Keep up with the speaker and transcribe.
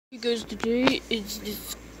Because today it's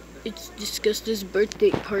Disgust's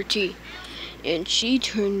birthday party, and she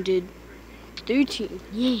turned it 13.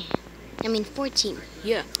 Yeah. I mean 14.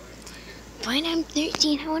 Yeah. Fine, I'm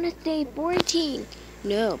 13. I want to stay 14.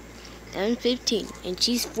 No, I'm 15, and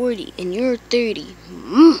she's 40, and you're 30.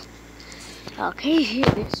 Mm. Okay, here,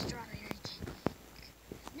 there's strawberry cake.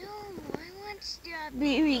 No, I want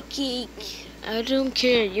strawberry cake. I don't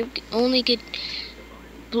care. You only get.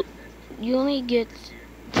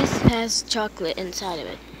 This has chocolate inside of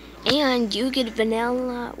it, and you get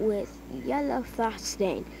vanilla with yellow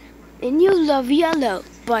frosting. And you love yellow,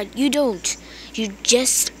 but you don't. You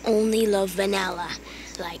just only love vanilla.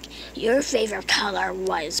 Like, your favorite color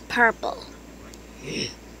was purple.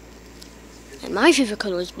 And my favorite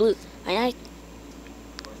color was blue. And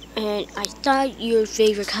I thought your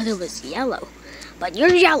favorite color was yellow. But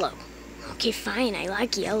you're yellow. Okay, fine. I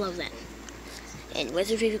like yellow then. And what's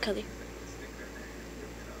your favorite color?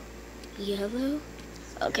 Yellow?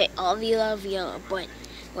 Okay, all of you love yellow, but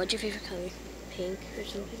what's your favorite color? Pink or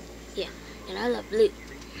something? Yeah, and I love blue.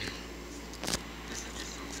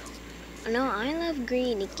 No, I love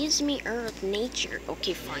green. It gives me earth, nature.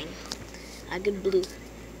 Okay, fine. I get blue.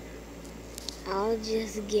 I'll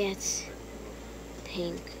just get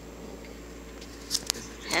pink.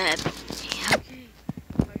 Happy. Okay,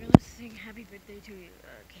 we're gonna sing happy birthday to you.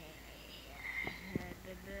 Okay. Happy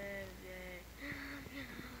birthday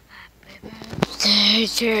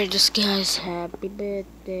to Disgusts. Happy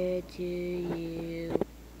birthday to you.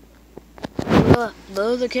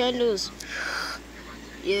 Blow the candles.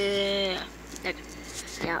 Yeah. Okay.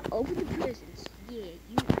 Now open the presents. Yeah,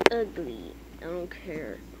 you ugly. I don't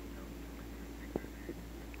care.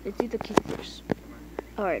 Let's eat the cake first.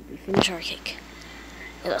 Alright, we finished our cake.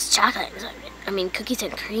 It was chocolate. I mean, cookies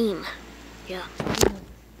and cream. Yeah.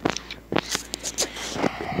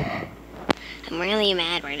 I'm really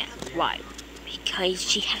mad right now. Why? Because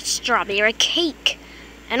she has strawberry cake.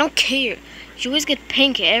 I don't care. She always gets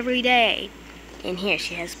pink every day. And here,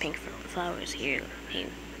 she has pink flowers here. Here.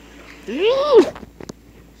 You're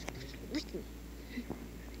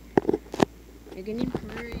getting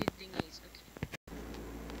pretty dingies.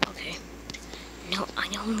 Okay. No, I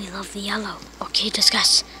only love the yellow. Okay,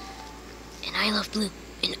 discuss. And I love blue.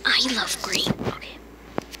 And I love green. Okay.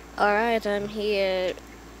 Alright, I'm here.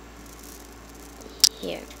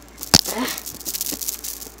 Here.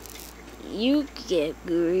 You get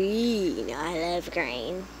green. I love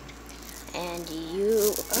green. And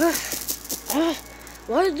you...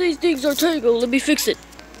 why these things are tangled? Let me fix it.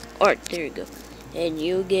 Alright, there you go. And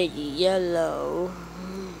you get yellow.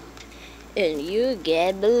 And you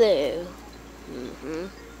get blue.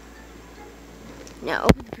 Now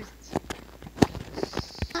open the presents.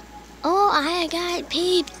 Oh, I got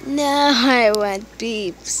peeps. No, I want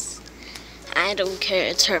peeps. I don't care.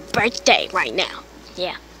 It's her birthday right now.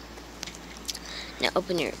 Yeah. Now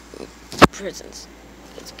open your presents.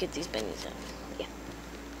 Let's get these bunnies out. Yeah.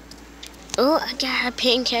 Oh, I got a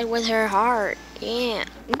pink cat with her heart. Yeah.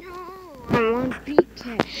 No, I want pink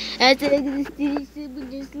cat. I said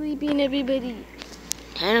when you're sleeping, everybody.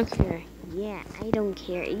 I don't care. Yeah, I don't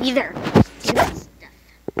care either. Do that stuff.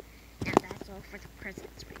 Now that's all for the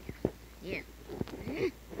presents right now. Yeah.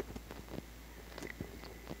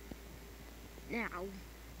 Now,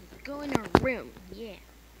 let's go in our room. Yeah.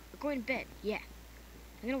 We're going to bed. Yeah.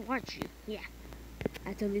 I'm gonna watch you. Yeah.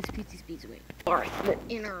 Until this pizza speeds away. Alright, we're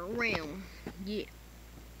in our room. Yeah.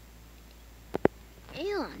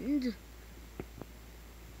 And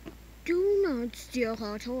do not steal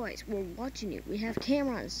our toys. We're watching you. We have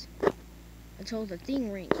cameras until the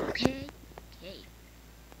thing rings, okay?